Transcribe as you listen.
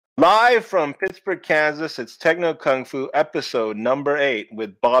Live from Pittsburgh, Kansas, it's Techno Kungfu episode number 8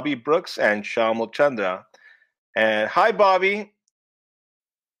 with Bobby Brooks and Shyamal Chandra. And hi, Bobby.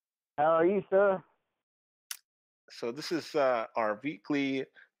 How are you, sir? So this is our weekly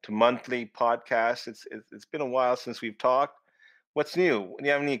to monthly podcast. It's been a while since we've talked. What's new? Do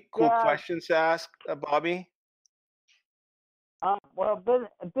you have any cool questions to ask, Bobby? Well, been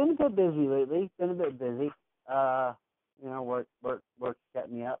a bit busy lately. Been a bit busy. Work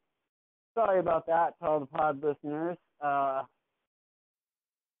set me up. Sorry about that to all the pod listeners. But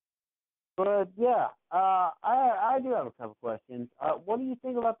yeah, I do have a couple questions. What do you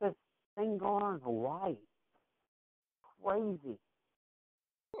think about this thing going on in Hawaii? Crazy.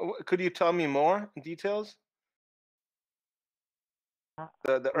 Could you tell me more details?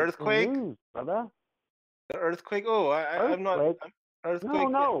 The earthquake? The news, brother. The earthquake? Oh, I'm not. Earthquake?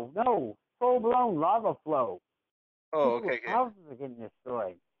 No. Full blown lava flow. Oh, People's okay. houses are getting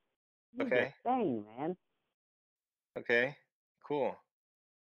destroyed. Okay. Insane, man. Okay. Cool.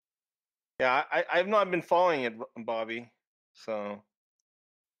 Yeah, I've not been following it, Bobby. So.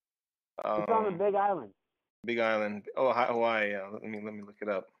 It's on the Big Island. Big Island. Oh, Hawaii. Yeah. Let me look it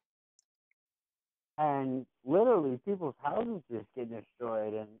up. And literally, people's houses just get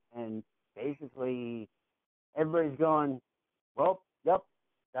destroyed, and basically, everybody's going, well, yep,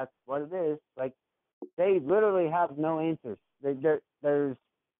 that's what it is. Like, they literally have no answers. There's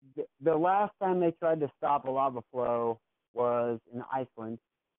the last time they tried to stop a lava flow was in Iceland,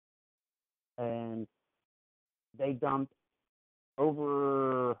 and they dumped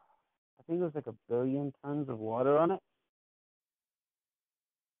over, I think it was like 1 billion tons of water on it.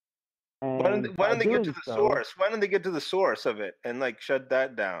 And when did they get to the source? When did they get to the source of it and like shut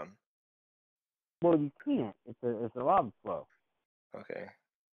that down? Well, you can't. It's a lava flow. Okay.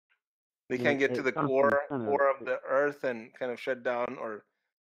 They can't get to the core of the earth and kind of shut down or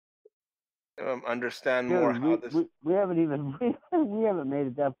understand more how this. We haven't even we haven't made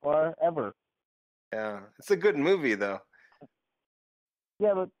it that far ever. Yeah, it's a good movie though.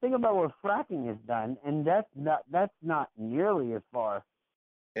 Yeah, but think about what fracking has done, and that's not nearly as far.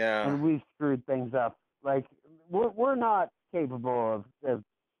 Yeah. And we've screwed things up. Like we're not capable of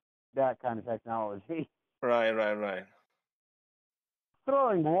that kind of technology. Right.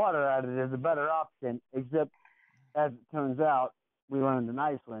 Throwing water at it is a better option, except as it turns out, we learned in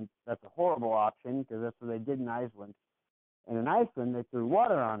Iceland that's a horrible option because that's what they did in Iceland. And in Iceland, they threw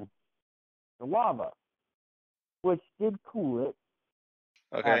water on the lava, which did cool it.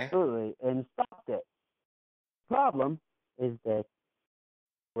 Okay. Absolutely, and stopped it. Problem is that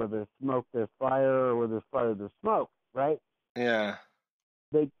where there's smoke, there's fire, or where there's fire, there's smoke, right? Yeah.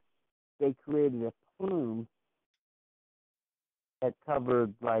 They created a plume that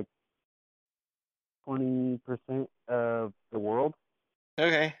covered like 20% of the world.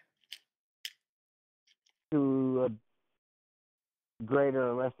 Okay. To a greater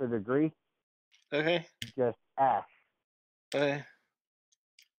or lesser degree. Okay. Just ash. Okay.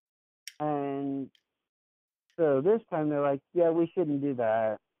 And so this time they're like, yeah, we shouldn't do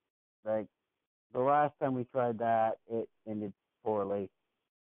that. Like, the last time we tried that, it ended poorly.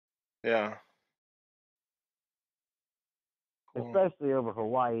 Yeah. Cool. Especially over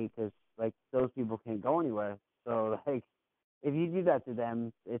Hawaii, because, like, those people can't go anywhere. So, like, if you do that to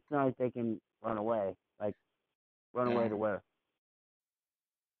them, it's not like they can run away. Like, run away to where?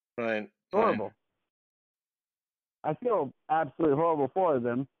 Right. Horrible. Right. I feel absolutely horrible for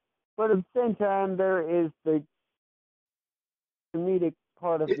them. But at the same time, there is the comedic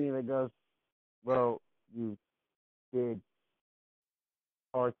part of me that goes, well, you did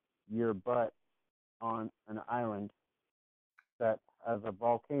park your butt on an island that has a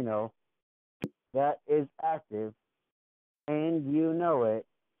volcano that is active, and you know it,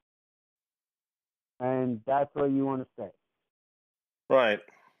 and that's where you want to stay. Right.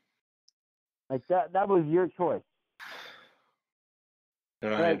 Like, that was your choice.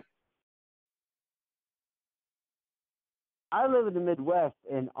 Right. Like, I live in the Midwest,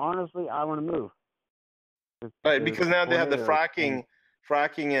 and honestly, I want to move. Right, because now they have the fracking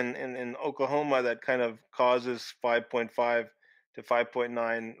in Oklahoma that kind of causes 5.5 to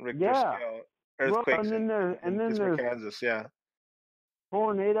 5.9 Richter scale earthquakes in Pittsburgh, Kansas. Yeah.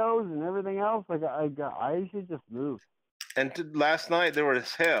 Tornadoes and everything else. Like, I should just move. And last night there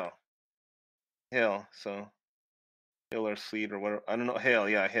was hail. So hail or sleet or whatever. I don't know. Hail.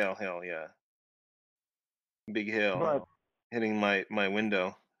 Yeah. Big hail hitting my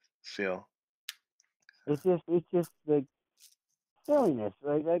window sill. It's just like silliness.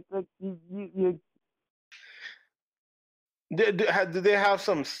 Like you. Do they have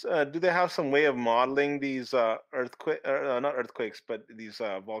some? Do they have some way of modeling these earthquake? Not earthquakes, but these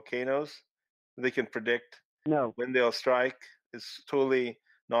volcanoes. They can predict No. when they'll strike. It's totally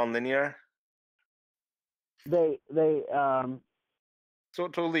nonlinear. They So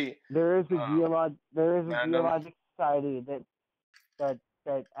totally. There is a Random. geologic society that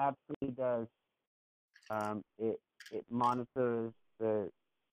absolutely does. It monitors the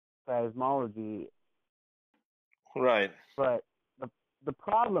seismology. Right. But the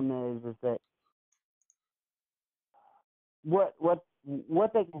problem is that what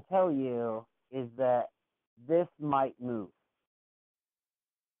they can tell you is that this might move.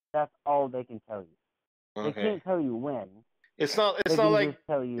 That's all they can tell you. Okay. They can't tell you when. It's not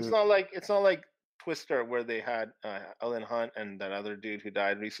like Twister, where they had Ellen Hunt and that other dude who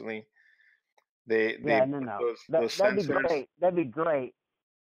died recently. They no. Those That'd be sensors. great. That'd be great.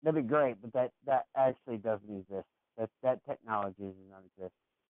 But that actually doesn't exist. That technology does not exist.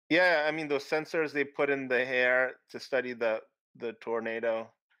 Yeah, I mean those sensors they put in the hair to study the tornado,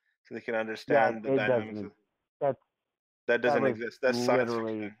 so they can understand the dynamics. That doesn't exist. That's science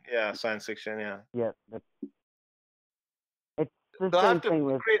fiction. Yeah, science fiction. Yeah. Yeah. It's the same thing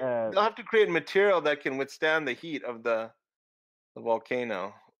with. They'll have to create material that can withstand the heat of the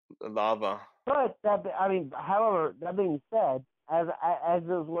volcano, the lava. But however, that being said, as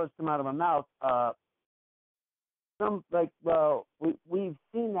those words come out of my mouth, we've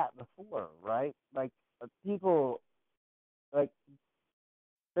seen that before, right? Like people, like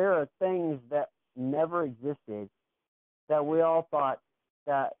there are things that never existed that we all thought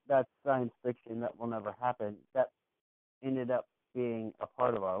that's science fiction that will never happen. That ended up being a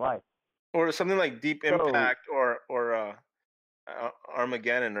part of our life. Or something like Deep Impact or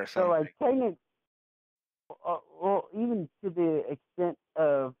Armageddon or something. So like well, even to the extent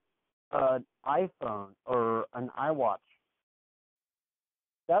of an iPhone or an iWatch,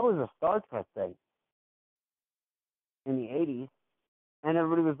 that was a Star Trek thing in the 80s, and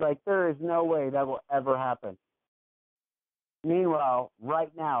everybody was like, there is no way that will ever happen. Meanwhile,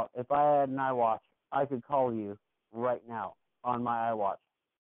 right now, if I had an iWatch, I could call you right now on my iWatch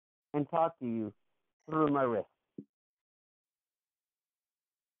and talk to you through my wrist.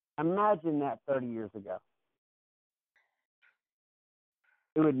 Imagine that 30 years ago.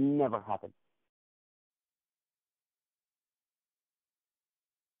 It would never happen.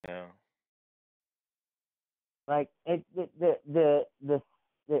 Yeah. Like it's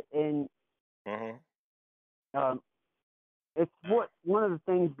one of the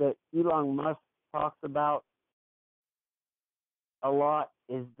things that Elon Musk talks about a lot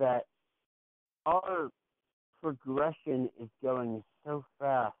is that our progression is going so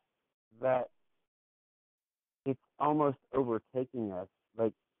fast that it's almost overtaking us.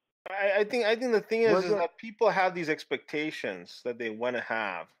 Like I think the thing is that people have these expectations that they want to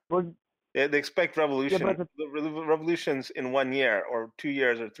have. They expect revolutions in 1 year or 2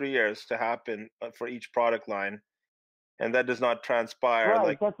 years or 3 years to happen for each product line, and that does not transpire.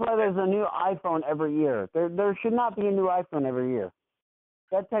 Right, that's why there's a new iPhone every year. There should not be a new iPhone every year.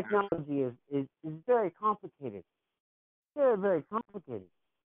 That technology is very complicated. Very, very complicated.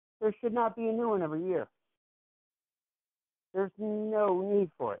 There should not be a new one every year. There's no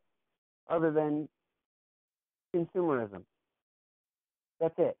need for it other than consumerism.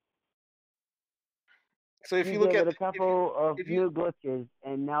 That's it. So if you look at a couple of new glitches,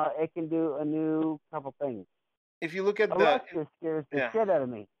 and now it can do a new couple things. If you look at Alexa scares the shit out of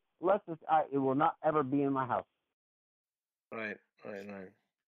me. Alexa, it will not ever be in my house. Right.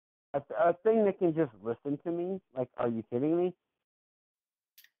 A thing that can just listen to me? Like, are you kidding me?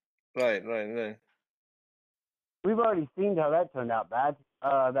 Right. We've already seen how that turned out bad.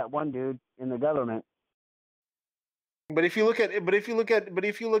 That one dude in the government. But if you look at the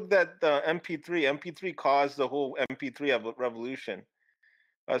MP3 caused the whole MP3 revolution.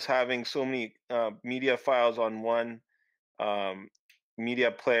 Us having so many media files on one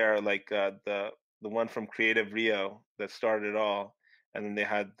media player, like the one from Creative Rio that started it all, and then they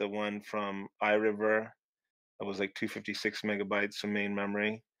had the one from iRiver that was like 256 megabytes of main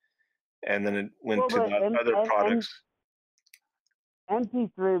memory, and then it went to the other products.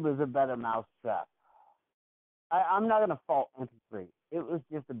 MP3 was a better mousetrap. I'm not going to fault MP3. It was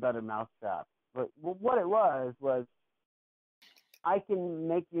just a better mousetrap. But what it was I can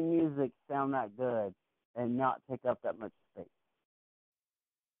make your music sound that good and not take up that much space.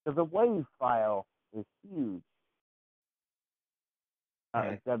 Because a WAV file is huge.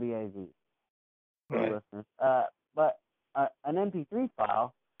 Right. WAV. Right. Listeners. But an MP3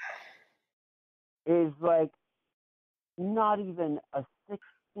 file is like not even a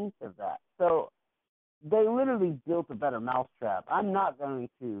 16th of that. So they literally built a better mousetrap. I'm not going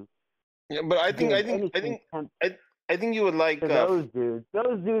to. Yeah, but I think you would like those dudes.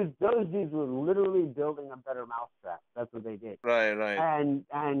 Those dudes were literally building a better mousetrap. That's what they did. Right.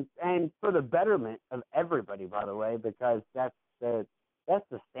 And for the betterment of everybody, by the way, because that's the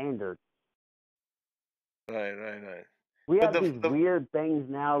standard. Right. We have these weird things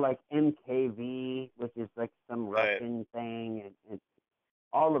now, like MKV, which is like some Russian thing, and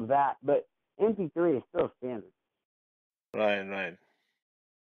all of that. But MP3 is still standard. Right.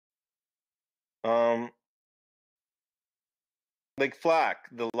 Like FLAC,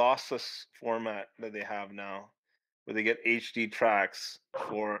 the lossless format that they have now, where they get HD tracks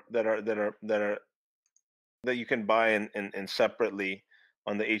that you can buy in separately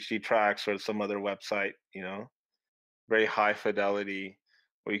on the HD tracks or some other website, very high fidelity,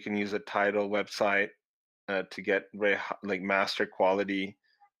 or you can use a Tidal website to get very like master quality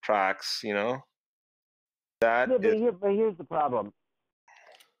tracks, That but here's the problem,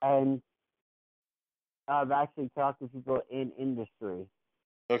 and I've actually talked to people in industry.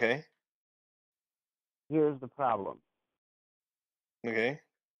 Okay. Here's the problem. Okay.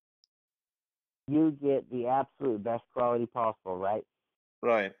 You get the absolute best quality possible, right?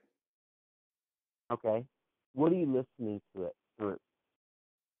 Right. Okay. What are you listening to it through?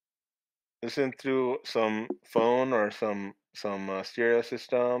 Listen through some phone or some stereo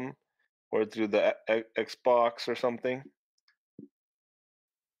system, or through the Xbox or something.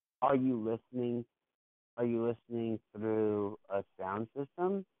 Are you listening through a sound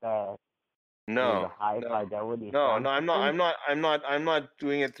system that No, is a high fidelity no, sound system? I'm not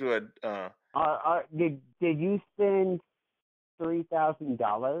doing it through a. Did you spend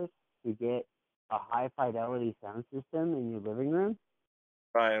 $3,000 to get a high fidelity sound system in your living room?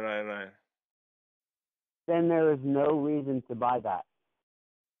 Right. Then there is no reason to buy that,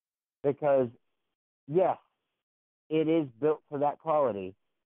 because yes, it is built for that quality.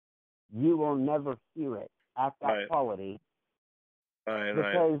 You will never hear it at that quality,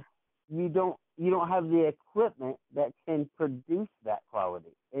 because you don't have the equipment that can produce that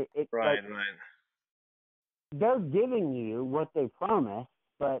quality. Right. They're giving you what they promised,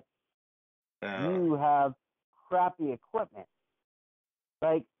 but you have crappy equipment.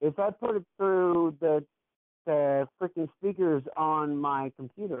 Like, if I put it through the freaking speakers on my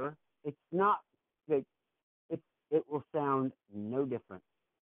computer, it's not like it will sound no different.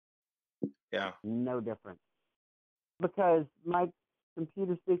 Yeah. No different. Because my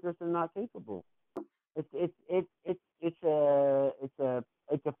computer speakers are not capable. It's a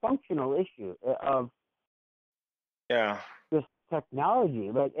functional issue of this technology.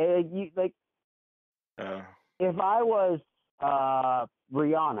 If I was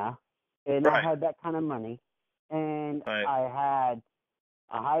Rihanna and I had that kind of money and I had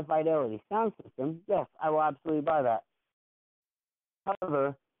a high fidelity sound system, yes, I will absolutely buy that.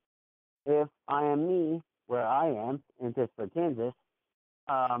 However, if I am me, where I am in Pittsburgh, Kansas,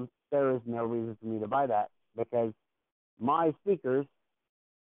 there is no reason for me to buy that, because my speakers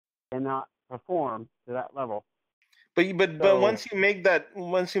cannot perform to that level. But once you make that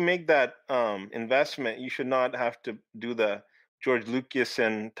investment, you should not have to do the George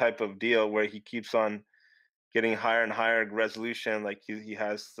Lucasen type of deal where he keeps on getting higher and higher resolution, like he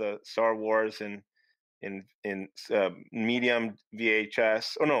has the Star Wars in medium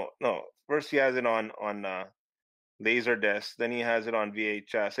VHS. Oh no! First he has it on Laserdisc, then he has it on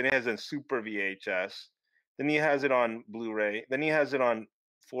VHS, then he has it in Super VHS, then he has it on Blu-ray, then he has it on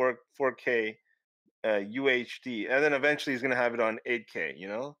 4K UHD, and then eventually he's going to have it on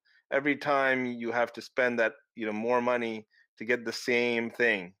 8K. Every time you have to spend that more money to get the same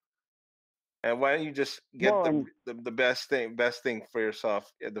thing. And why don't you just get the best thing for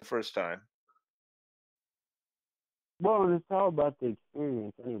yourself at the first time? Well, and it's all about the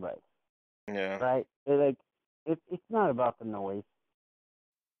experience anyway. Yeah. Right? It's not about the noise.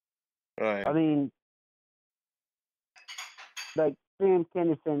 Right. I mean, like, Sam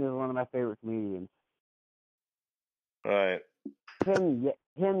Kinison is one of my favorite comedians. Right. Him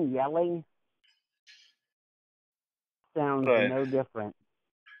yelling sounds no different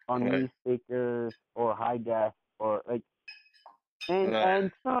on these speakers or high def or like,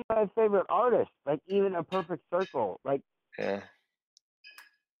 and some of my favorite artists, like even A Perfect Circle, like I'd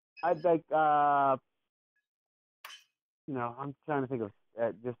like I'm trying to think of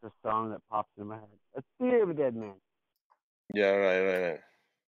just a song that pops in my head. A Theory of a Dead Man. Yeah, right.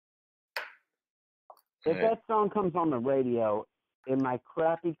 If that song comes on the radio in my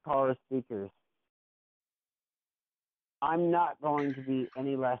crappy car speakers, I'm not going to be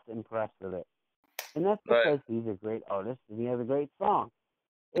any less impressed with it. And that's because he's a great artist and he has a great song.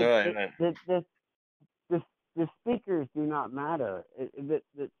 The the speakers do not matter. The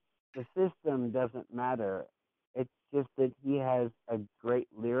system doesn't matter. It's just that he has a great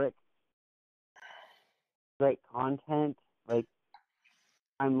lyric, great content. Like,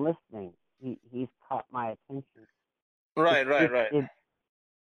 I'm listening. He's caught my attention. Right.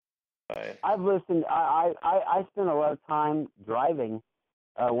 I've listened. I spent a lot of time driving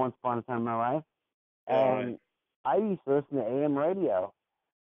once upon a time in my life, and I used to listen to AM radio,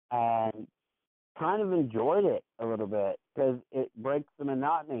 and kind of enjoyed it a little bit because it breaks the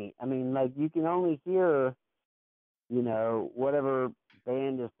monotony. I mean, like, you can only hear, you know, whatever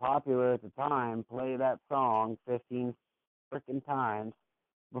band is popular at the time play that song 15 freaking times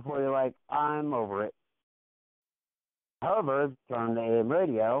before you're like, I'm over it. However, turn to AM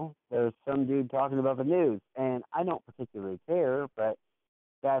radio, there's some dude talking about the news, and I don't particularly care, but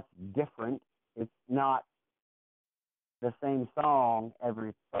that's different. It's not the same song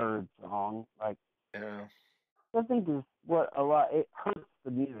every third song. Like, yeah. I think is what a lot. It hurts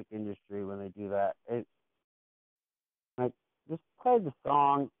the music industry when they do that. It, like, just play the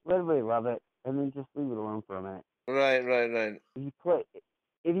song, let everybody love it, and then just leave it alone for a minute. Right. If you play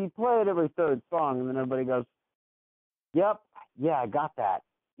it every third song, and then everybody goes, "Yep, yeah, I got that.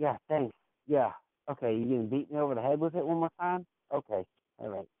 Yeah, thanks. Yeah, okay, you gonna beat me over the head with it one more time? Okay, all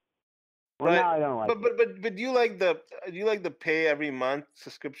right." Well, now I don't like it. But do you like the pay every month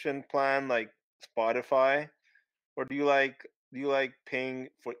subscription plan like Spotify, or do you like paying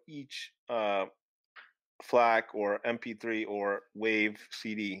for each FLAC or MP3 or WAV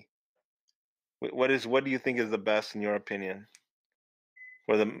CD? What do you think is the best in your opinion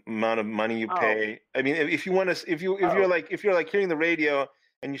for the amount of money you pay? I mean, if you want to, if you're like hearing the radio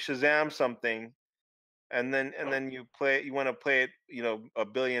and you Shazam something, and then you want to play it, you know, a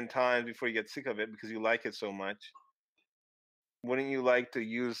billion times before you get sick of it because you like it so much. Wouldn't you like to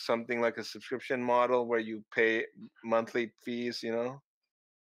use something like a subscription model where you pay monthly fees, you know,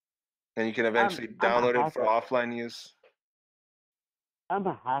 and you can eventually download it for offline use? I'm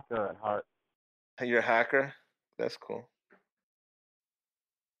a hacker at heart. You're a hacker? That's cool.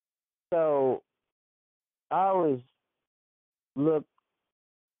 So I always look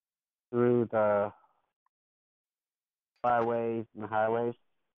through the byways and highways.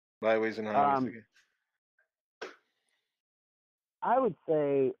 Byways and highways. Okay. I would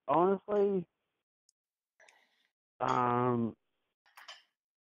say, honestly, for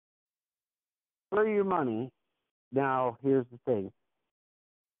your money. Now, here's the thing: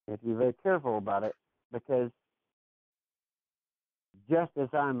 you have to be very careful about it, because just as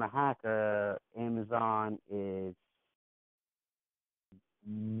I'm a hacker, Amazon is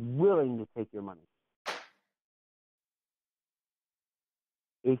willing to take your money.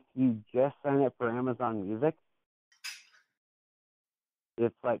 If you just sign up for Amazon Music,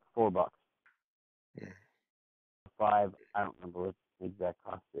 it's like $4. Yeah. $5, I don't remember what the exact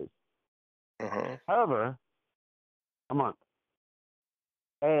cost is. However, a month.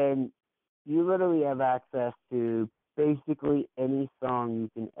 And you literally have access to basically any song you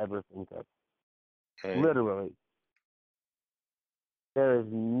can ever think of. Right. Literally. There is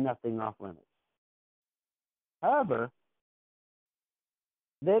nothing off limits. However,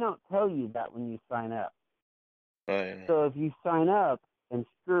 they don't tell you that when you sign up. Right. So if you sign up and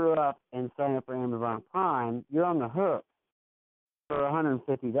screw up and sign up for Amazon Prime, you're on the hook for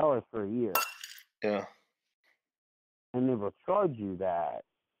 $150 for a year. Yeah. And they will charge you that.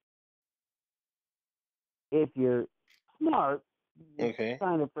 If you're smart,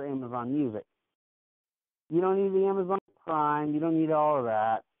 sign up for Amazon Music. You don't need the Amazon Prime. You don't need all of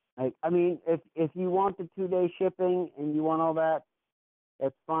that. Like, I mean, if you want the 2-day shipping and you want all that,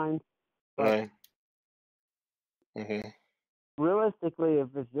 that's fine. But right. Realistically, if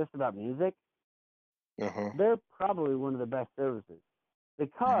it's just about music, they're probably one of the best services,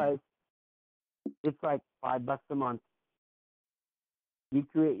 because it's like $5 a month. You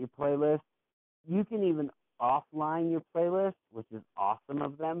create your playlist. You can even offline your playlist, which is awesome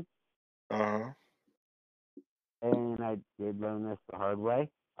of them. And I did learn this the hard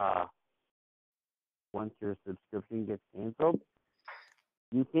way. Once your subscription gets canceled,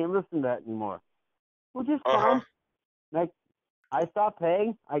 you can't listen to that anymore, which is fine. Like, I stopped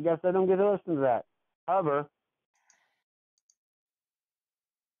paying. I guess I don't get to listen to that. However,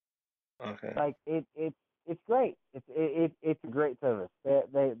 like, it's great. It's a great service.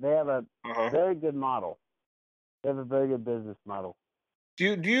 They have a very good model. They have a very good business model.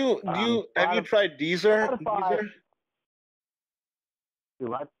 Do you have you tried Deezer? Do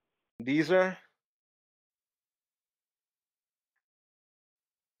what? Deezer?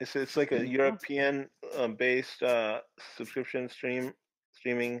 It's like a European based subscription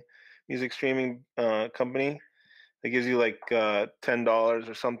streaming music streaming company that gives you like $10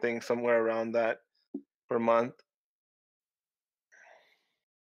 or something, somewhere around that per month.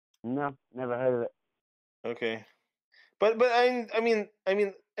 No, never heard of it. Okay, but I mean,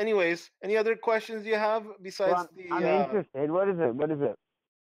 anyways, any other questions you have besides I'm interested. What is it? What is it?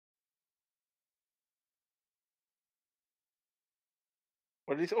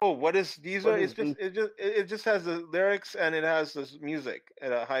 What is? Oh, what is? These are. It's just. It just has the lyrics and it has this music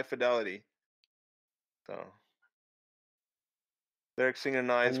at a high fidelity. So lyrics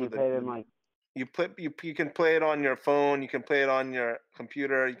synchronized with the. You can play it on your phone. You can play it on your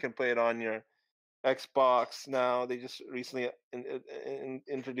computer. You can play it on your Xbox. Now they just recently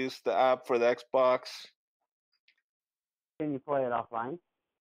introduced the app for the Xbox. Can you play it offline?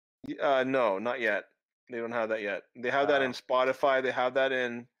 No, not yet. They don't have that yet. They have that in Spotify. They have that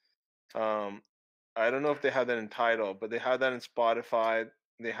in. I don't know if they have that in Tidal, but they have that in Spotify.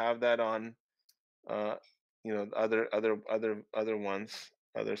 They have that on, other ones,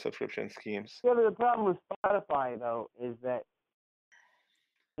 other subscription schemes. Yeah, but the problem with Spotify though is that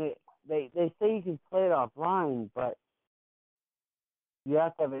they say you can play it offline, but you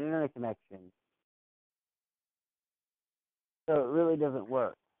have to have an internet connection. So it really doesn't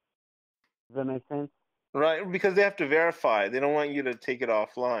work. Does that make sense? Right, because they have to verify. They don't want you to take it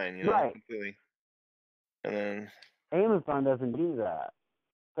offline, right. completely. And then Amazon doesn't do that.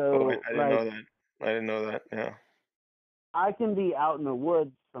 So I didn't know that. I didn't know that. Yeah. I can be out in the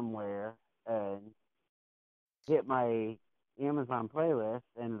woods somewhere and hit my Amazon playlist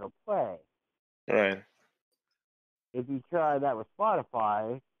and it'll play. Right. If you try that with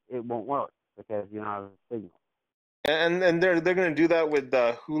Spotify, it won't work because you don't have a signal. And they're going to do that with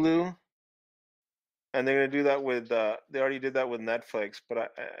Hulu, and they're going to do that with they already did that with Netflix,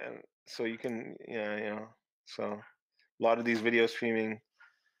 but so you can so a lot of these video streaming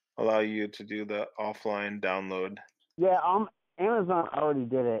allow you to do the offline download. Yeah, Amazon already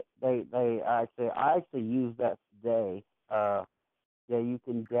did it. I actually used that today. Yeah, you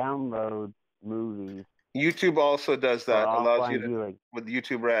can download movies. YouTube also does that. Allows you to viewing. With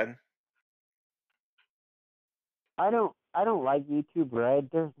YouTube Red. I don't like YouTube Red.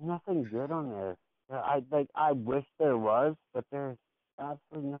 There's nothing good on there. I wish there was, but there's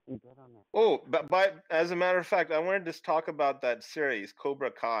absolutely nothing good on there. Oh, but as a matter of fact, I wanted to talk about that series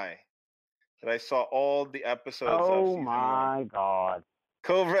Cobra Kai that I saw all the episodes of season 1. Oh my god.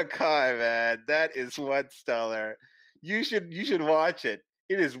 Cobra Kai, man, that is one stellar. You should watch it.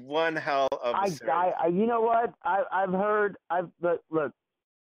 It is one hell of a series. You know what? I've heard. Look.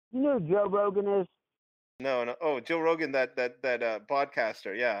 You know who Joe Rogan is? No. Oh, Joe Rogan, that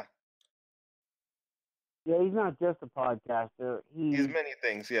podcaster, yeah. Yeah, he's not just a podcaster. He's many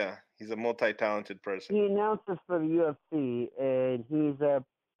things, yeah. He's a multi-talented person. He announces for the UFC, and he's a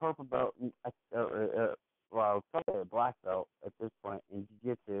purple belt, well, probably a black belt at this point in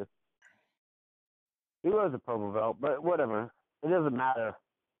jiu-jitsu. He was a purple belt, but whatever. It doesn't matter.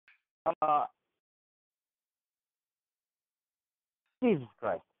 Jesus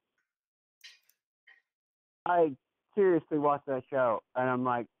Christ. I seriously watched that show, and I'm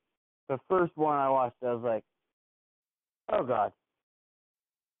like, the first one I watched, I was like, oh God.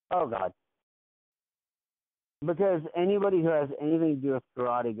 Oh God. Because anybody who has anything to do with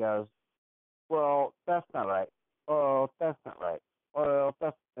karate goes, well, that's not right. Oh, that's not right. Well,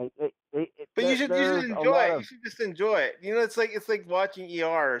 that's but you should enjoy it. You should just enjoy it. It's like watching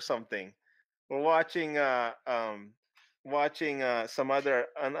ER or something, or watching some other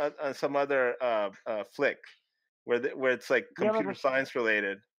flick where it's like computer science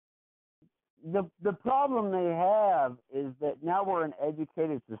related. The problem they have is that now we're an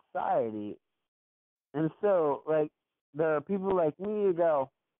educated society, and so like there are people like me who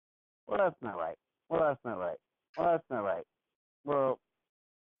go, well, that's not right. Well, that's not right. Well, that's not right. Well,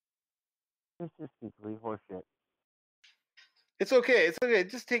 it's just complete horseshit. It's okay. It's okay.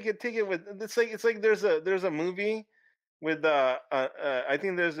 Just take it with. It's like there's a movie with I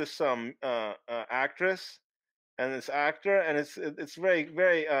think there's this actress and this actor, and it's very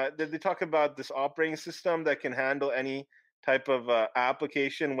very they talk about this operating system that can handle any type of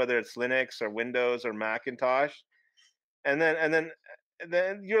application, whether it's Linux or Windows or Macintosh, and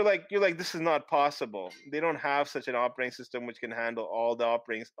then you're like this is not possible. They don't have such an operating system which can handle all the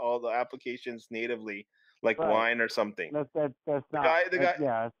applications natively, like Wine or something. That's not the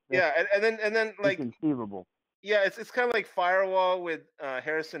guy. Yeah, and then like inconceivable. Yeah, it's kind of like Firewall with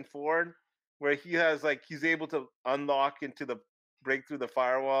Harrison Ford, where he's able to break through the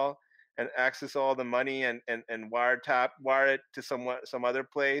firewall and access all the money and wire it to some other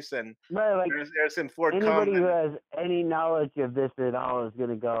place, and right, like Harrison Ford anybody who has any knowledge of this at all is going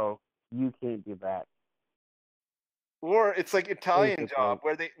to go, you can't do that. Or it's like Italian Job,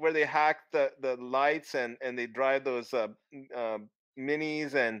 where they hack the lights and they drive those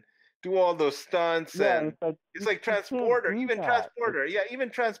minis and do all those stunts, and it's like Transporter, even Transporter, even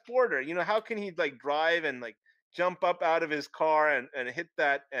Transporter. You know, how can he like drive and like jump up out of his car and hit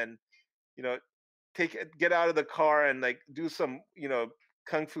that, and you know, get out of the car and like do some, you know,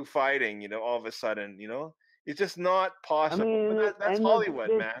 kung fu fighting, you know, all of a sudden, you know, it's just not possible. I mean, but that's Hollywood,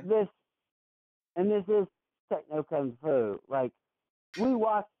 man. This is Techno Kungfu. Like, we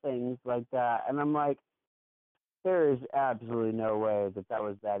watch things like that, and I'm like, there is absolutely no way that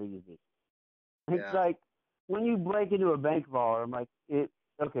was that easy. It's like when you break into a bank vault, I'm like,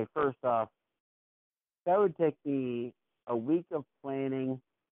 okay, first off, that would take me a week of planning.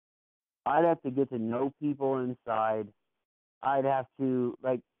 I'd have to get to know people inside. I'd have to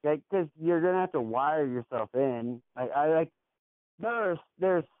because you're gonna have to wire yourself in.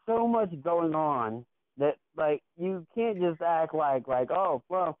 There's so much going on that like you can't just act like oh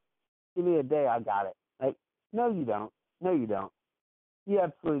well, give me a day, I got it. Like, no you don't. No you don't. You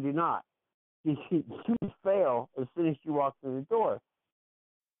absolutely do not. You fail as soon as you walk through the door.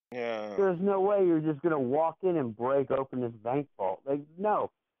 Yeah. There's no way you're just gonna walk in and break open this bank vault. Like,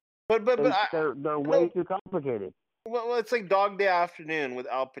 no. But they're way too complicated. Well, it's like Dog Day Afternoon with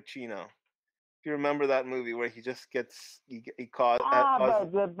Al Pacino. If you remember that movie where he just gets he caused.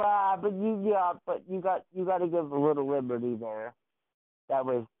 But you got to give a little liberty there. That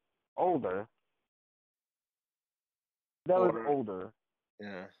was older. Was older.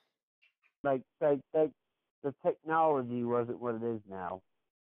 Yeah. Like the technology wasn't what it is now.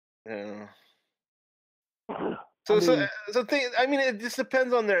 Yeah. So it just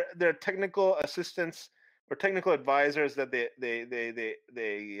depends on their technical assistants or technical advisors that they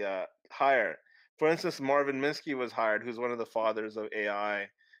hire. For instance, Marvin Minsky was hired, who's one of the fathers of AI,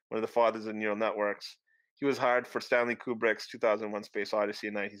 one of the fathers of neural networks. He was hired for Stanley Kubrick's 2001: Space Odyssey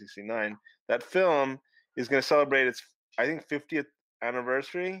in 1969. That film is going to celebrate its, I think, 50th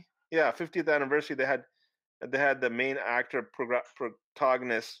anniversary. Yeah, 50th anniversary. They had the main actor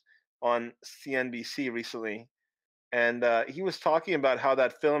protagonist on CNBC recently, and he was talking about how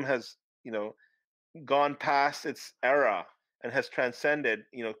that film has, you know, gone past its era and has transcended.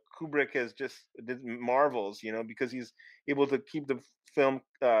 You know, Kubrick has just did marvels, you know, because he's able to keep the film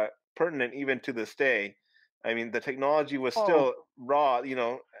pertinent even to this day. I mean, the technology was still raw, you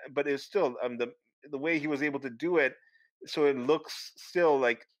know, but it's still the way he was able to do it, so it looks still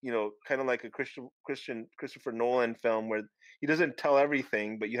like, you know, kind of like a Christopher Nolan film where he doesn't tell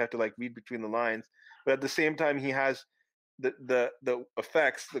everything, but you have to like read between the lines. But at the same time, he has the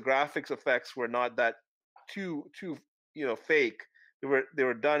effects, the graphics effects were not that too you know, fake. They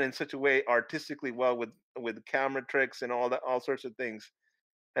were done in such a way artistically well with camera tricks and all sorts of things,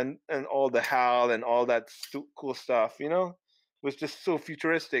 and all the HAL and all that cool stuff, you know, was just so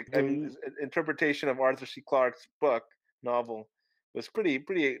futuristic. I mean, his interpretation of Arthur C. Clarke's novel was pretty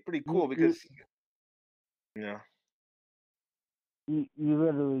cool because you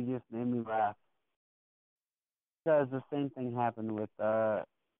literally just made me laugh, because the same thing happened with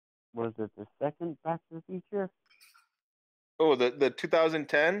was it the second Back to the Future? Oh, the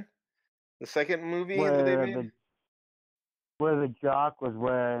 2010, the second movie that they made, where the jock was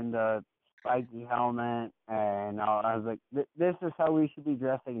wearing the spiky helmet, and I was like, this is how we should be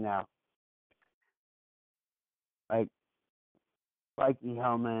dressing now. Like, spiky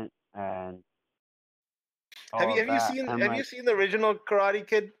helmet and have you seen the original Karate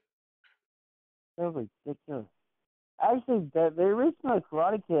Kid? So ridiculous. Actually, the original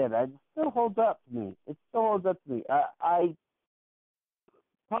Karate Kid, it still holds up to me. It still holds up to me. I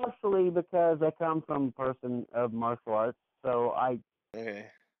partially because I come from a person of martial arts, so I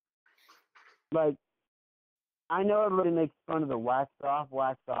know everybody makes fun of the wax off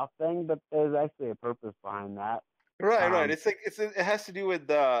thing, but there's actually a purpose behind that. Right. It's like it has to do with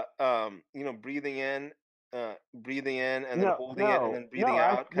the you know, breathing in and then holding it and then breathing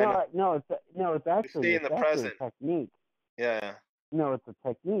out. It's actually stay in the present. A technique. Yeah. No, it's a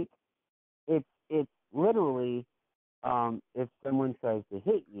technique. It's literally if someone tries to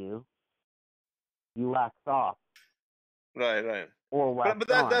hit you, you wax off. Right. Or wax but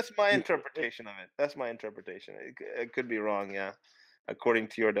that's my interpretation of it. That's my interpretation. It could be wrong, yeah, according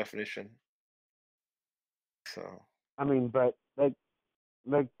to your definition. So. I mean, but like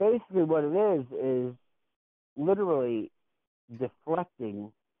basically what it is literally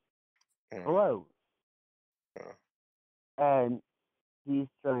deflecting blows. Yeah. And he's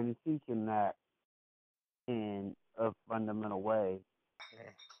trying to teach him that in a fundamental way.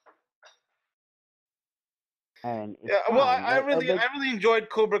 And it's yeah, well, fine. I really enjoyed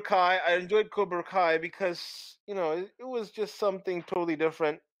Cobra Kai. I enjoyed Cobra Kai because it was just something totally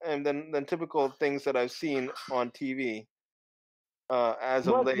different and than typical things that I've seen on TV as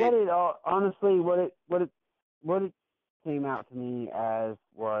of late. What it honestly what it came out to me as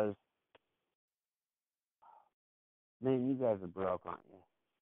was, man, you guys are broke, aren't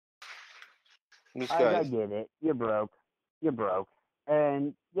you? I get it. You're broke. You're broke.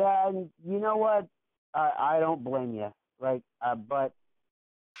 And yeah, and you know what? I don't blame you. Like, but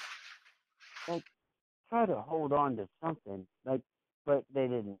like, try to hold on to something. Like, but they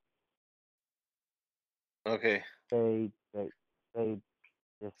didn't. Okay. They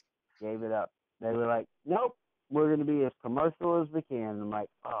just gave it up. They were like, nope, we're going to be as commercial as we can. And I'm like,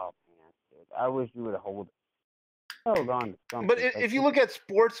 oh man, dude, I wish you would have held on to something. But if you look at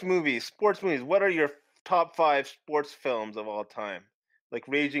sports movies, what are your top 5 sports films of all time? Like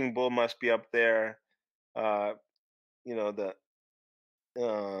Raging Bull must be up there. The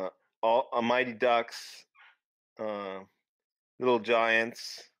Mighty Ducks, Little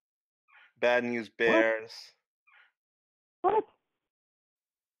Giants, Bad News Bears. What?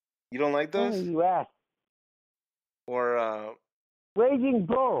 You don't like those? You ask. Or Raging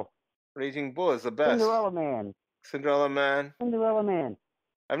Bull. Raging Bull is the best. Cinderella Man. Cinderella Man. Cinderella Man.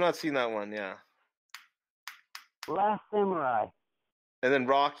 I've not seen that one. Yeah. Last Samurai. And then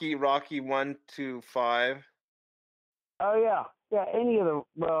Rocky 1, 2, 5. Oh yeah. Any of the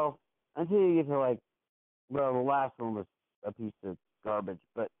until you get to the last one was a piece of garbage,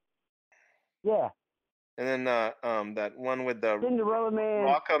 but yeah. And then that one with the Cinderella Man,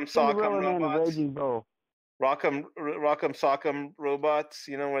 Rock'em Sock'em robots. Raging Bull. Rock'em Sock'em robots.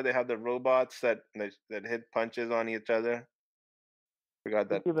 Where they have the robots that hit punches on each other. Forgot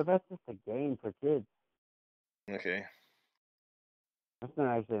that. Yeah, but that's just a game for kids. Okay. That's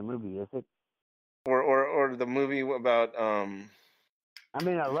not actually a movie, is it? Or the movie about I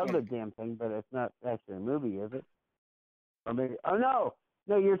mean, I love the damn thing, but it's not actually a movie, is it? Or maybe. Oh no,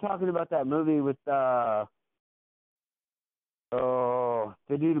 you're talking about that movie with the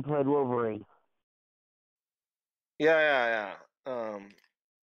dude who played Wolverine. Yeah.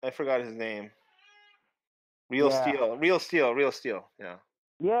 I forgot his name. Real Steel. Yeah.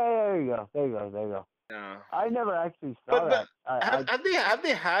 Yeah, there you go. Yeah. I never actually saw that. Have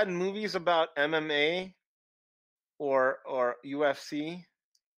they had movies about MMA or UFC?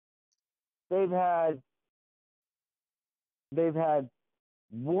 They've had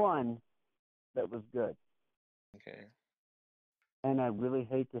one that was good. Okay. And I really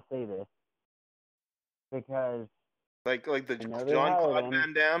hate to say this because like the Jean-Claude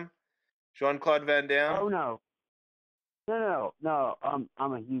Van Damme. Jean-Claude Van Damme. Oh no.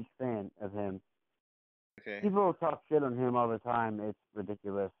 I'm a huge fan of him. Okay. People talk shit on him all the time. It's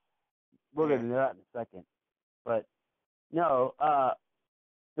ridiculous. We're gonna do that in a second. But no,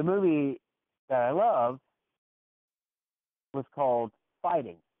 the movie that I loved was called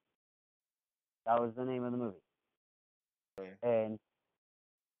Fighting. That was the name of the movie. Okay. And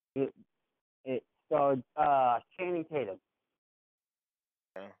it starred Channing Tatum.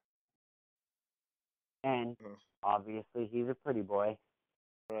 Yeah. And obviously he's a pretty boy.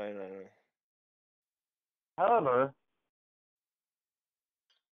 Right. However,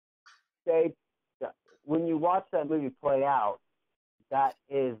 when you watch that movie play out, that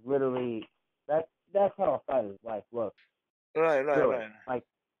is literally that's how a fighter's life looks. Right. Like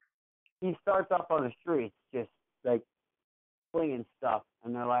he starts off on the streets just like flinging stuff,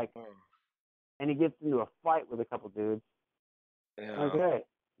 and they're like, and he gets into a fight with a couple dudes. Yeah. Okay,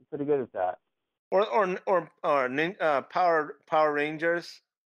 he's pretty good at that. Or Power Rangers,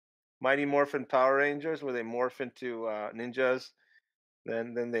 Mighty Morphin Power Rangers, where they morph into ninjas,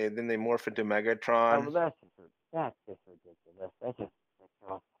 then they morph into Megatron. Oh, well, that's just ridiculous. That's just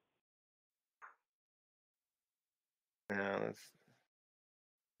ridiculous. Yeah, that's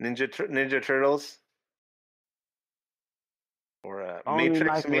Ninja Turtles. Or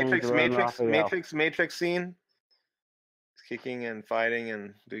Matrix scene. Kicking and fighting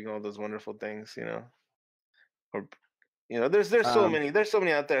and doing all those wonderful things, Or there's so many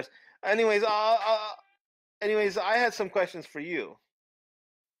out there. Anyways, I had some questions for you.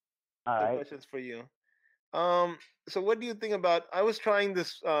 All right. Questions for you. So what do you think about? I was trying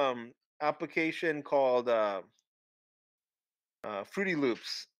this application called Fruity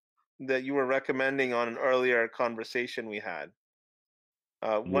Loops that you were recommending on an earlier conversation we had.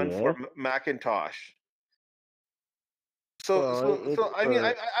 One for Macintosh. So I mean,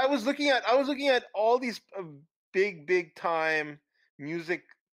 I was looking at all these big time music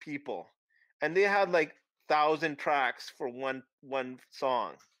people, and they had like 1,000 tracks for one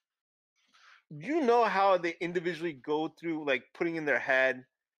song. you know how they individually go through like putting in their head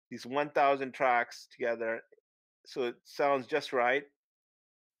these 1,000 tracks together so it sounds just right?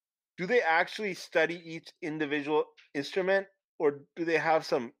 Do they actually study each individual instrument, or do they have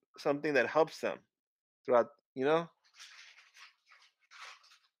something that helps them throughout, you know?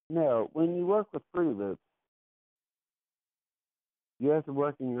 No, when you work with Fruity Loops, you have to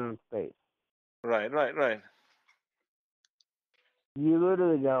work in your own space. Right. You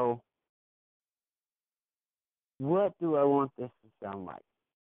literally go, what do I want this to sound like?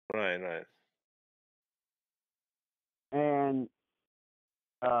 Right. And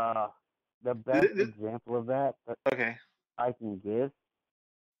the best example of that Okay. I can give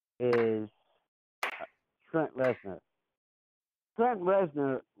is Trent Reznor. Trent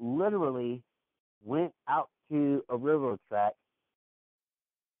Reznor literally went out to a railroad track,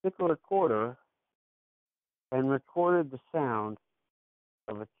 took a recorder, and recorded the sound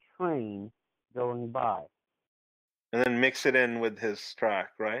of a train going by. And then mix it in with his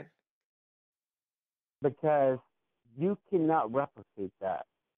track, right? Because you cannot replicate that.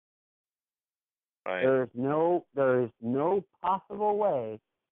 Right. There is no possible way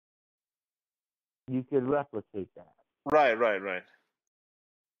you could replicate that. Right.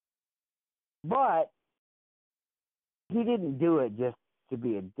 But he didn't do it just to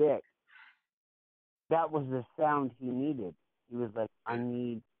be a dick. That was the sound he needed. He was like, I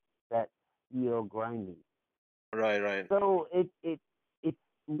need that steel grinding. Right. So it's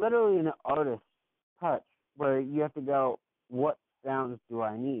literally an artist's touch where you have to go, what sounds do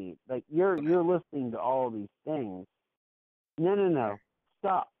I need? Like you're listening to all these things. No.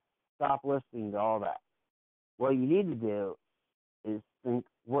 Stop listening to all that. What you need to do is think,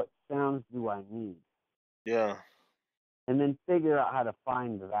 what sounds do I need? Yeah. And then figure out how to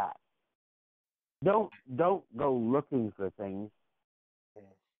find that. Don't go looking for things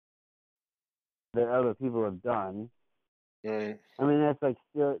that other people have done. Right. I mean, that's like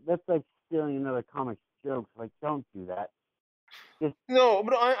stealing another comic's jokes. Like, don't do that. No,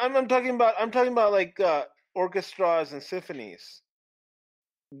 but I'm talking about like orchestras and symphonies.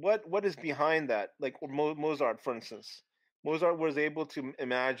 What is behind that? Like Mozart, for instance. Mozart was able to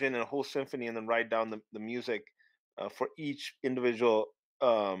imagine a whole symphony and then write down the music for each individual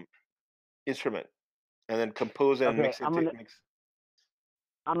instrument, and then compose it and Okay, mix it to mix.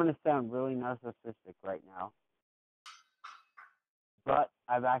 I'm gonna sound really narcissistic right now, but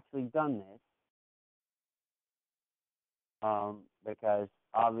I've actually done this because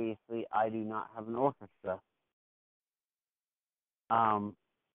obviously I do not have an orchestra.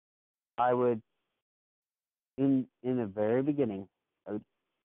 I would in the very beginning, I would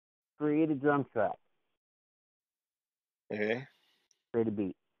create a drum track, Okay. create a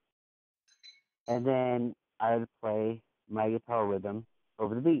beat, and then I would play my guitar rhythm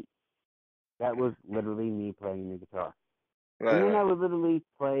over the beat. That was literally me playing the guitar. And then I would literally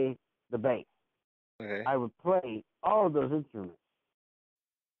play the bass. Okay. I would play all of those instruments.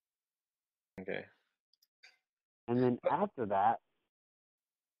 Okay. And then after that,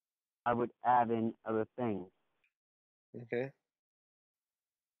 I would add in other things. Okay.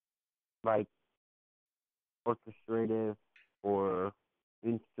 Like orchestrative or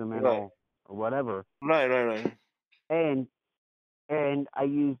instrumental or whatever. Right. And I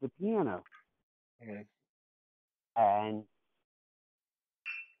use the piano. Okay. And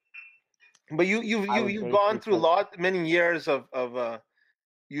But you've gone through many years of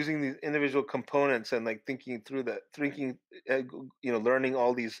using these individual components and like thinking through that, learning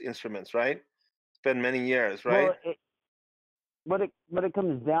all these instruments, right? It's been many years, right? Well, what it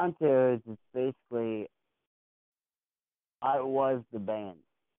comes down to is it's basically I was the band.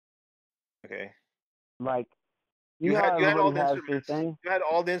 Okay. Like You had all the has instruments. their thing. You had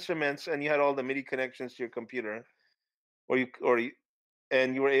all the instruments, and you had all the MIDI connections to your computer,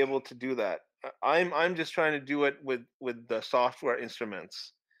 and you were able to do that. I'm just trying to do it with the software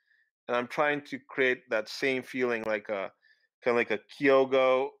instruments, and I'm trying to create that same feeling, like a kind of like a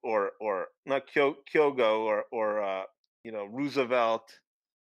Kyogo or not Kyogo or Roosevelt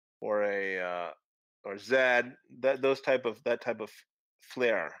or a or Zed, that type of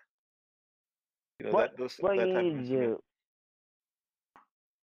flair. What that you type need of to instrument. do?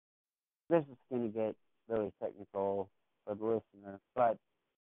 This is going to get really technical for the listener, but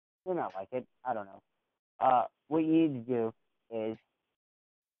they might like it. I don't know. What you need to do is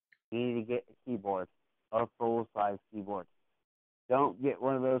you need to get a keyboard, a full size keyboard. Don't get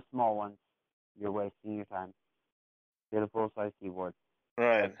one of those small ones. You're wasting your time. Get a full size keyboard,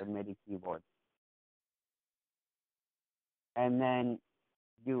 Right. like the MIDI keyboard, and then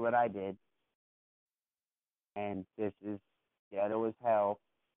do what I did. And this is ghetto as hell,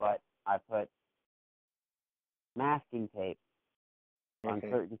 but I put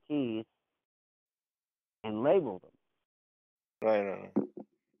label them. Right.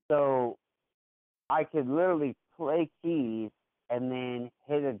 So I could literally play keys and then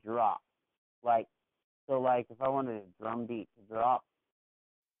hit a drop. Like if I wanted a drum beat to drop,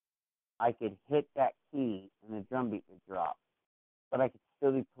 I could hit that key and the drum beat would drop. But I could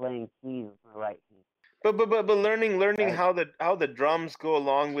still be playing keys with my right hand. But learning how the drums go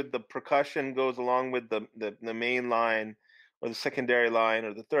along with the percussion, goes along with the main line or the secondary line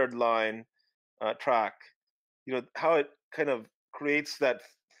or the third line track, how it kind of creates that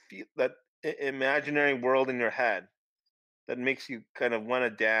imaginary world in your head that makes you kind of want to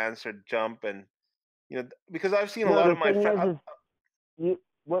dance or jump. And because I've seen a lot of my friends.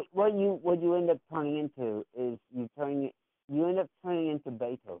 What you end up turning into is you end up turning into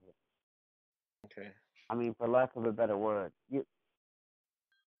Beethoven. Okay. I mean, for lack of a better word,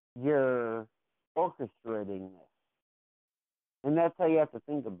 you're orchestrating this, and that's how you have to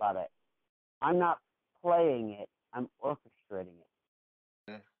think about it. I'm not playing it; I'm orchestrating it.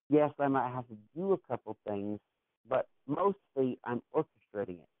 Yeah. Yes, I might have to do a couple things, but mostly I'm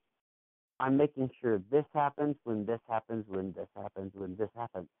orchestrating it. I'm making sure this happens when this happens, when this happens, when this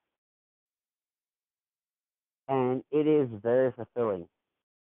happens. And it is very fulfilling.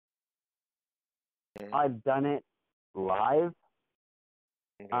 Mm-hmm. I've done it live.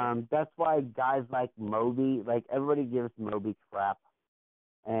 Okay. That's why guys like Moby, like everybody gives Moby crap,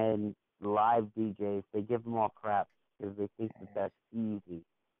 and live DJs, they give them all crap because they think that that's easy.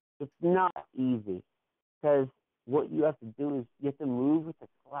 It's not easy, because what you have to do is you have to move with the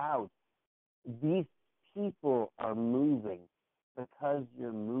crowd. These people are moving because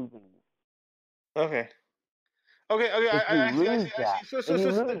you're moving. Okay. If you lose I that, see. if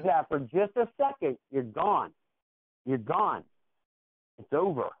you lose that for just a second, you're gone. You're gone. It's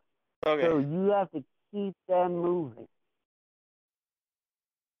over. Okay. So you have to keep them moving.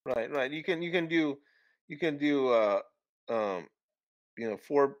 Right. You can do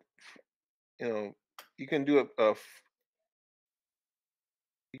four, you can do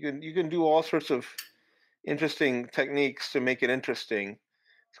you can do all sorts of interesting techniques to make it interesting.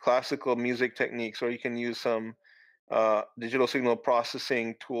 Classical music techniques, or you can use some digital signal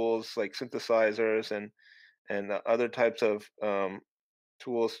processing tools like synthesizers and other types of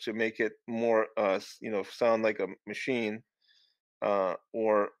tools to make it more sound like a machine,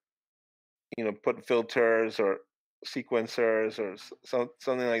 or put filters or sequencers or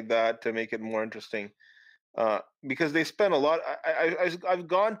something like that to make it more interesting. Because they spend a lot. I've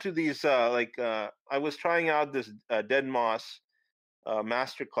gone to these I was trying out this Dead Moss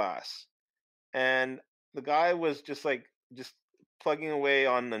master class, and the guy was just plugging away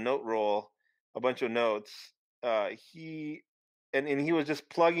on the note roll, a bunch of notes. And he was just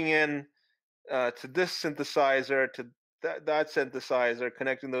plugging in to this synthesizer, to that synthesizer,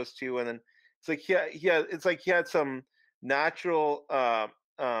 connecting those two, and then it's like he had some natural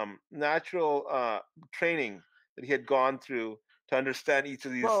training that he had gone through to understand each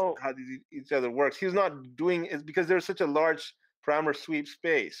of these, how each other works. He's not doing it because there's such a large parameter sweep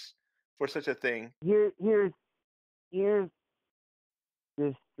space for such a thing. Here's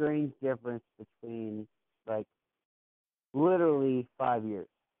this strange difference between, like, literally 5 years.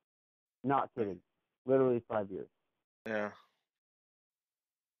 Not kidding. Literally 5 years. Yeah.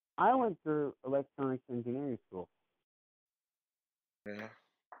 I went through electronics engineering school. Yeah.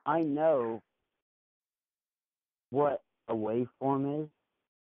 I know what a waveform is.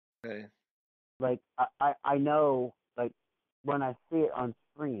 Okay. Like, I know, like, when I see it on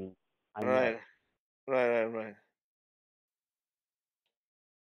screen, I know. Right.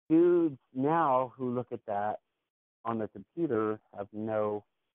 Dudes now who look at that on the computer have no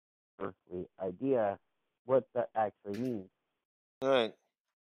earthly idea what that actually means. Right.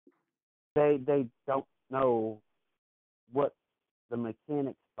 They don't know what the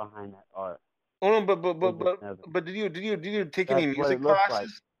mechanics behind that are. Oh no, but did you take That's any music classes? Like.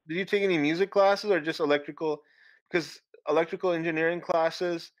 Did you take any music classes or just electrical? Because electrical engineering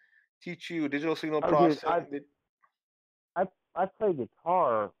classes teach you digital signal processing. Dude, I played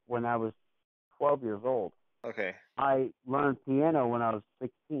guitar when I was 12 years old. Okay. I learned piano when I was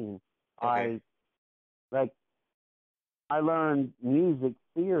 16. Okay. I learned music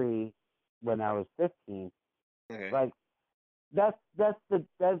theory when I was 15. Okay. Like, that's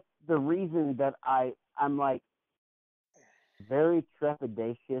the reason that I'm like very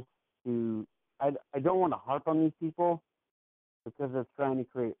trepidatious to. I don't want to harp on these people because they're trying to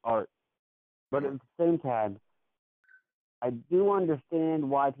create art, but at the same time, I do understand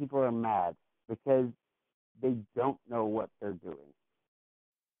why people are mad because they don't know what they're doing.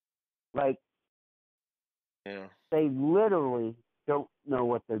 Like, Yeah. they literally don't know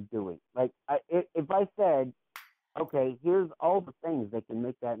what they're doing. Like, if I said, okay, here's all the things that can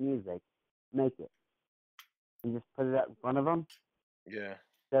make that music, make it, and just put it out in front of them, yeah,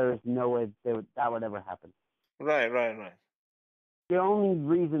 there is no way that would ever happen. Right. The only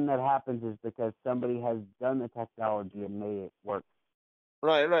reason that happens is because somebody has done the technology and made it work.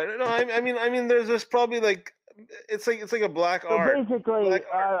 Right. No, I mean, there's probably like, it's like a black art. So basically, Black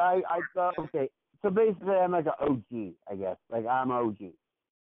art. I thought, okay. So basically, I'm like an OG, I guess. Like, I'm OG.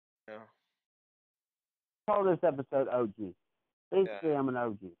 Yeah. Call this episode OG. Basically, Yeah. I'm an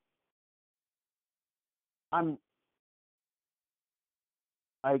OG. I'm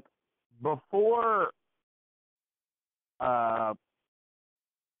like, before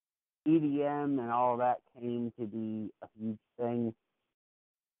EDM and all that came to be a huge thing.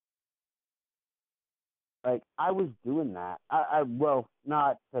 Like, I was doing that. Well,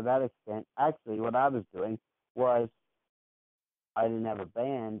 not to that extent. Actually, what I was doing was I didn't have a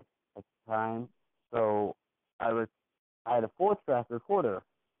band at the time, so I had a 4-track recorder.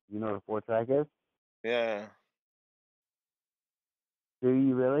 You know what a 4-track is? Yeah. Do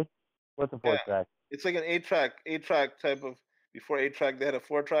you really? What's a Yeah. 4-track? It's like an 8-track type of. Before 8-track, they had a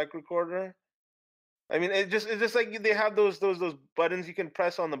 4-track recorder. I mean, it's just like they have those buttons you can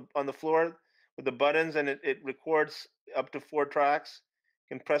press on the floor with the buttons, and it records up to 4 tracks.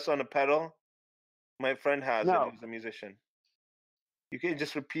 You can press on a pedal. My friend has it. No. He's a musician. It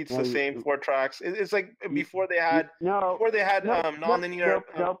just repeats the No. same 4 tracks. It's like before they had No. nonlinear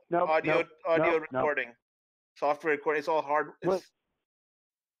Nope. audio recording, software recording. It's all hard.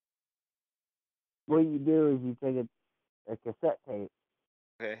 What you do is you take a cassette tape.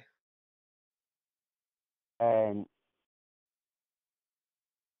 Okay. And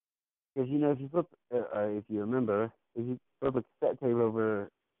because if you flip, if you remember, if you flip a cassette tape over,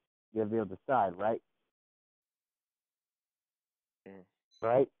 you'll be able to side, right? Mm.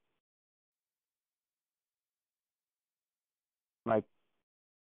 Right? Like,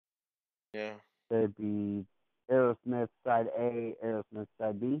 Yeah. there'd be Aerosmith side A, Aerosmith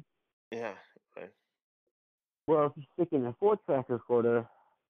side B. Yeah. Right. Well, if you stick in a 4-track recorder,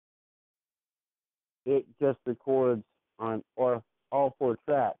 it just records on all 4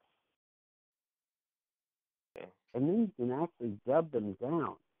 tracks. Yeah. And then you can actually dub them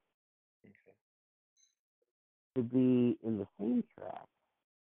down to be in the same track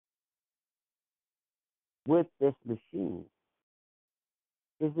with this machine.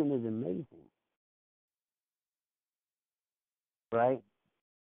 Isn't it amazing? Right?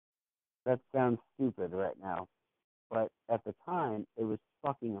 That sounds stupid right now. But at the time, it was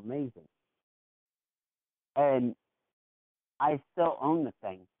fucking amazing. And I still own the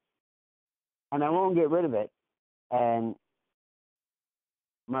thing. And I won't get rid of it. And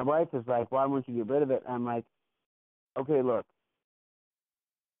my wife is like, why won't you get rid of it? And I'm like, okay, look.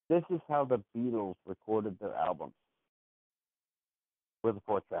 This is how the Beatles recorded their albums. With a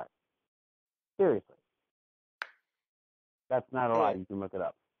 4-track. Seriously. That's not a lie. You can look it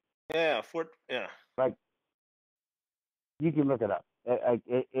up. Yeah. Like, you can look it up.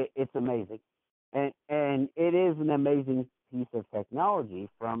 It's amazing. And it is an amazing piece of technology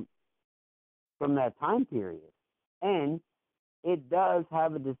from that time period. And it does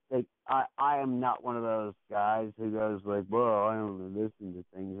have a distinct. I am not one of those guys who goes like, well, I only listen to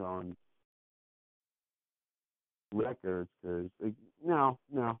things on records because, like, no,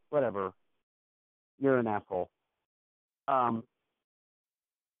 whatever. You're an asshole.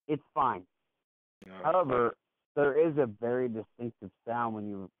 It's fine. No. However, there is a very distinctive sound when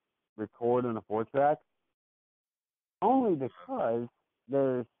you record on a 4-track, only because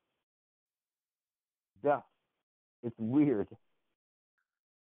there's dust. It's weird.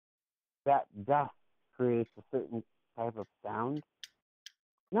 That dust creates a certain type of sound.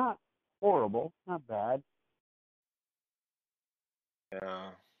 Not horrible, not bad,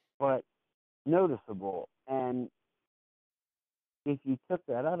 Yeah. but noticeable. And if you took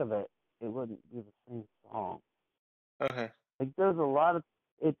that out of it, it wouldn't be the same song. Okay. Like, there's a lot of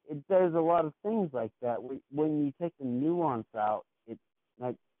there's a lot of things like that. When you take the nuance out, it's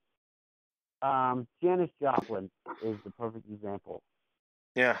like Janis Joplin is the perfect example.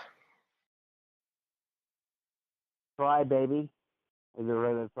 Yeah. Cry Baby. Have you ever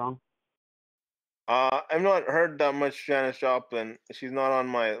heard that song? I've not heard that much Janis Joplin. She's not on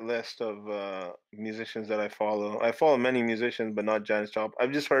my list of musicians that I follow. I follow many musicians, but not Janis Joplin.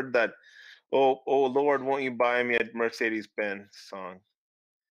 I've just heard that "Oh Lord, won't you buy me a Mercedes-Benz" song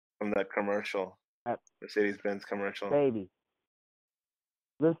from that commercial, Mercedes-Benz commercial. Baby.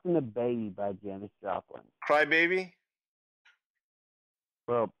 Listen to Baby by Janis Joplin. Cry Baby?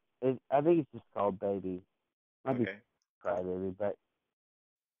 Well, I think it's just called Baby. Okay. Crybaby, but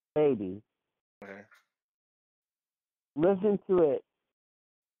Baby. Okay. Listen to it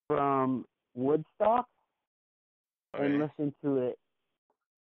from Woodstock, Okay. and listen to it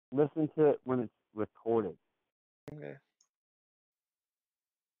when it's recorded. Okay.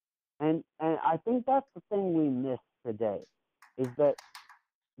 And I think that's the thing we miss today, is that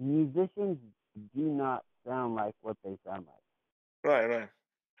musicians do not sound like what they sound like. Right.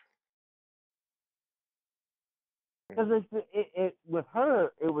 Because with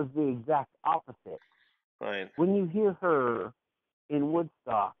her, it was the exact opposite. Right. When you hear her in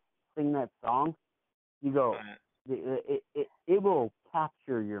Woodstock sing that song, you go, right. it will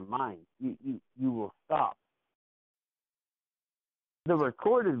capture your mind. You will stop. The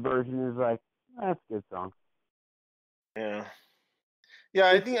recorded version is like, that's a good song. Yeah. Yeah,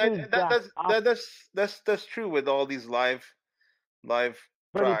 I think that's true with all these live but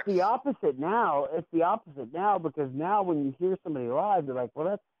tracks. It's the opposite now. It's the opposite now, because now when you hear somebody live, you're like, well,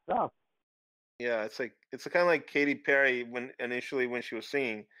 that sucks. Yeah, it's kind of like Katy Perry when she was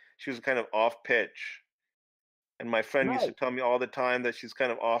singing, she was kind of off pitch. And my friend used to tell me all the time that she's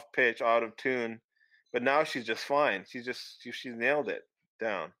kind of off pitch, out of tune, but now she's just fine. She nailed it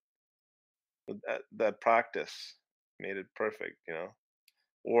down. That practice made it perfect, you know.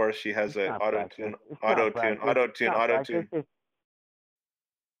 Or she has a auto tune. Real time auto tuning. Have you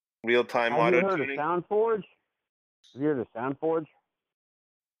heard of SoundForge? Have you heard of SoundForge?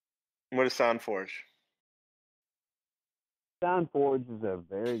 What is SoundForge? SoundForge is a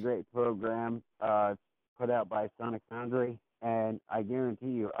very great program put out by Techno Kungfu, and I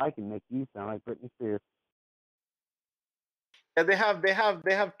guarantee you, I can make you sound like Britney Spears. Yeah, they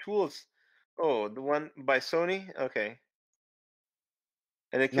have tools. Oh, the one by Sony? Okay.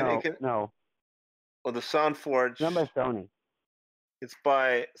 And it can No. Oh, the SoundForge. Not by Sony. It's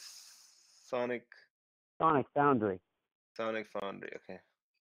by Sonic Foundry. Sonic Foundry, okay.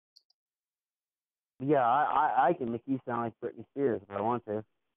 Yeah, I can make you sound like Britney Spears if I want to.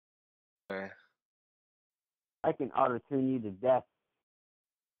 Okay. I can auto-tune you to death.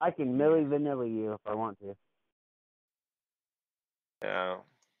 I can Milli Vanilli you if I want to. Yeah,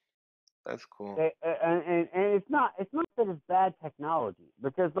 that's cool. And it's not that it's bad technology,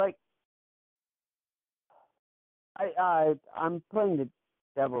 because like I'm playing the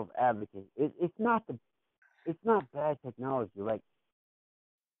devil's advocate. It's not bad technology. Like,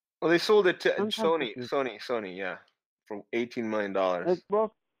 well, they sold it to Sony, yeah, for $18 million. Like,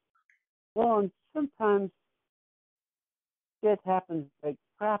 well, and sometimes shit happens. Like,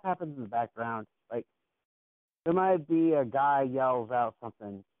 crap happens in the background. Like, there might be a guy yells out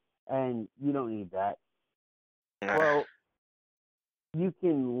something, and you don't need that. Well, you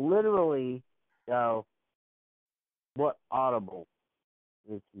can literally go, what audible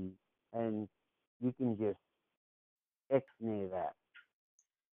is he? And you can just ixnay that.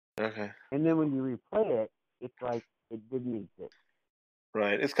 Okay. And then when you replay it, it's like it didn't exist.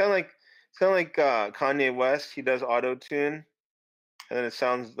 Right. It's kind of like Kanye West. He does auto tune, and then it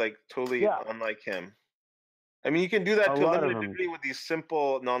sounds like totally unlike him. I mean, you can do that to a limited degree with these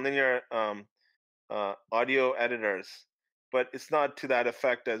simple nonlinear audio editors, but it's not to that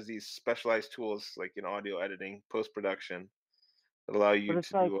effect as these specialized tools like in audio editing, post production, that allow you to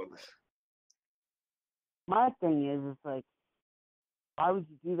do all this. My thing is, it's like, why would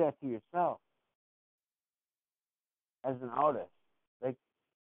you do that to yourself as an artist? Like,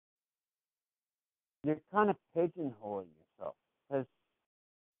 you're kind of pigeonholing yourself, because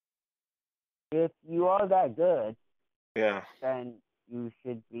if you are that good, then you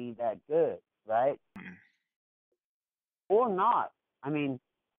should be that good, right? Mm-hmm. Or not. I mean,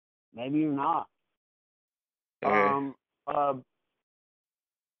 maybe you're not. Okay.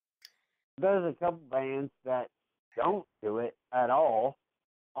 There's a couple bands that don't do it at all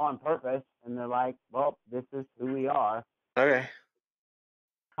on purpose, and they're like, well, this is who we are. Okay.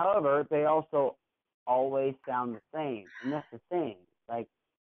 However, they also always sound the same, and that's the thing. Like,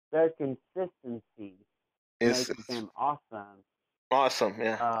 their consistency makes them awesome. Awesome,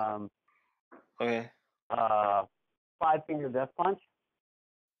 yeah. Okay. Five Finger Death Punch.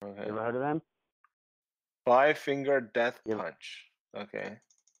 Okay. You ever heard of them? Five Finger Death Punch. Okay.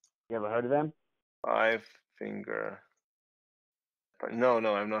 You ever heard of them? Five Finger. No,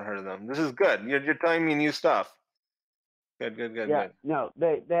 I've not heard of them. This is good. You're telling me new stuff. Good. Yeah, no,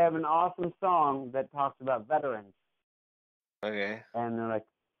 they have an awesome song that talks about veterans. Okay. And they're like,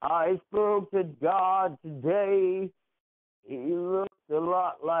 I spoke to God today. He looks a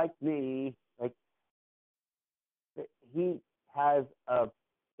lot like me. Like, he has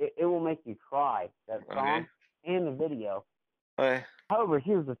it will make you cry, that song and the video. Okay. However,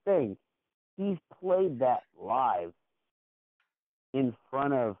 here's the thing. He's played that live in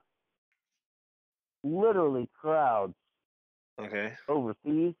front of literally crowds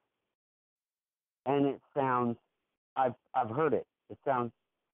overseas, and it sounds, I've heard it. It sounds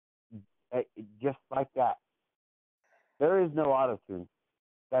just like that. There is no auto-tune.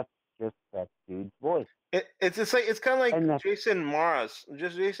 That's just that dude's voice. It's kind of like Jason Mars.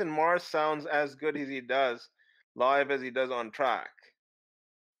 Just Jason Mars sounds as good as he does live as he does on track,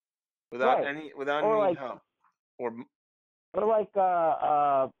 without any help. Or like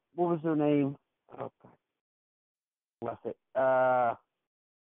what was her name? Oh God, what's it?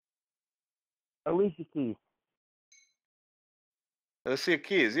 Alicia Keys. Alicia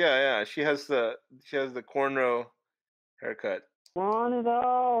Keys, yeah. She has the cornrow haircut. Want it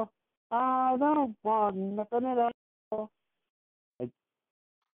all? I don't want nothing at all. Like,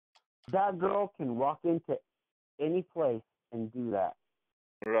 that girl can walk into any place and do that.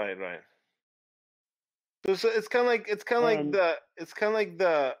 Right. So it's kind of like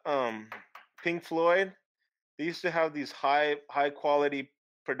the Pink Floyd. They used to have these high quality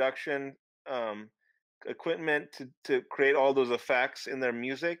production equipment to create all those effects in their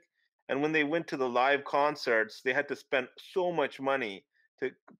music, and when they went to the live concerts, they had to spend so much money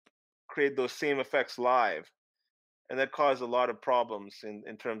to create those same effects live, and that caused a lot of problems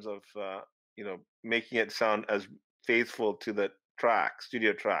in terms of making it sound as faithful to the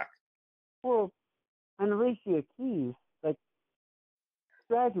studio track. Well, and Alicia Keys, like,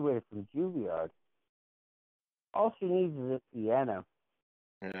 graduated from Juilliard. All she needs is a piano.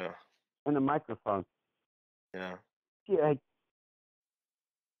 Yeah. And a microphone. Yeah.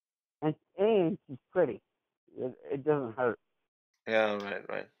 And she's pretty. It doesn't hurt. Yeah,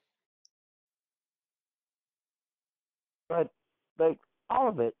 right. But, like, all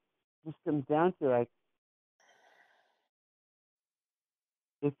of it just comes down to, like,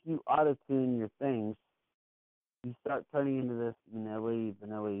 if you auto-tune your things, you start turning into this vanilla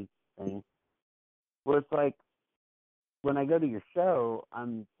thing, where it's like, when I go to your show,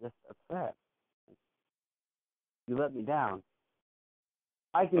 I'm just upset. You let me down.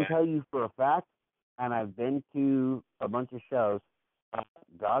 I can tell you for a fact, and I've been to a bunch of shows,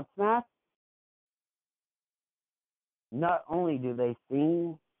 Godsmack, not only do they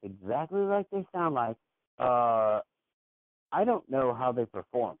sing exactly like they sound like, I don't know how they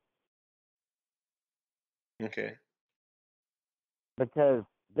perform. Okay. Because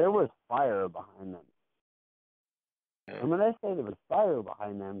there was fire behind them. Yeah. And when I say there was fire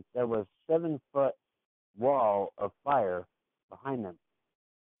behind them, there was 7-foot wall of fire behind them.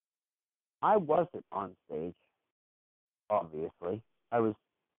 I wasn't on stage, obviously. I was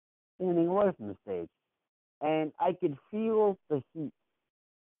standing away from the stage. And I could feel the heat.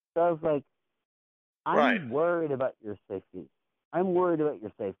 So I was like, I'm worried about your safety. I'm worried about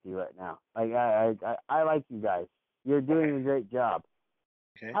your safety right now. Like, I like you guys. You're doing a great job.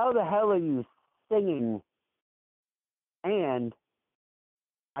 Okay. How the hell are you singing? And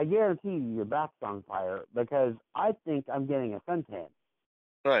I guarantee you your back's on fire because I think I'm getting a suntan.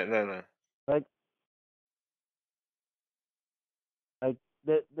 Right. Like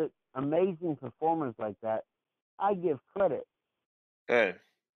the amazing performers like that, I give credit. Right.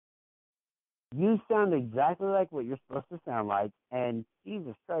 You sound exactly like what you're supposed to sound like, and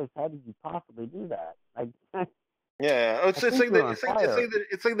Jesus Christ, how did you possibly do that? Like, yeah, it's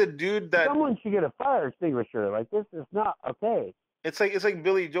like the dude that someone should get a fire extinguisher. Like, this is not okay. It's like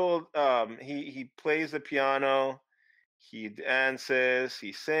Billy Joel. He plays the piano, he dances,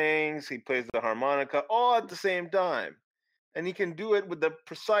 he sings, he plays the harmonica all at the same time, and he can do it with the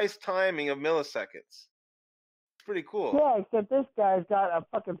precise timing of milliseconds. It's pretty cool. Yeah, except this guy's got a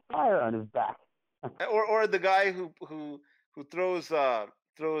fucking fire on his back. or the guy who throws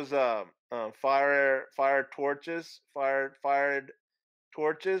fired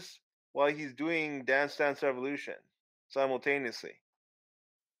torches while he's doing Dance Dance Revolution simultaneously,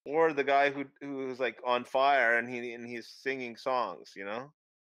 or the guy who's like on fire and he's singing songs,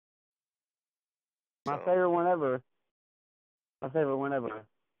 My favorite one ever.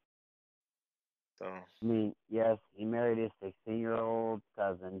 So I mean, yes, he married his 16-year-old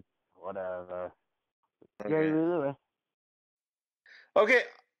cousin, whatever. Okay. Jerry Lewis. Okay,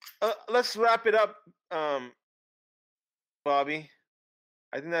 let's wrap it up, Bobby.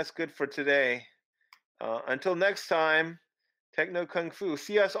 I think that's good for today. Until next time, Techno Kung Fu.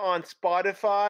 See us on Spotify.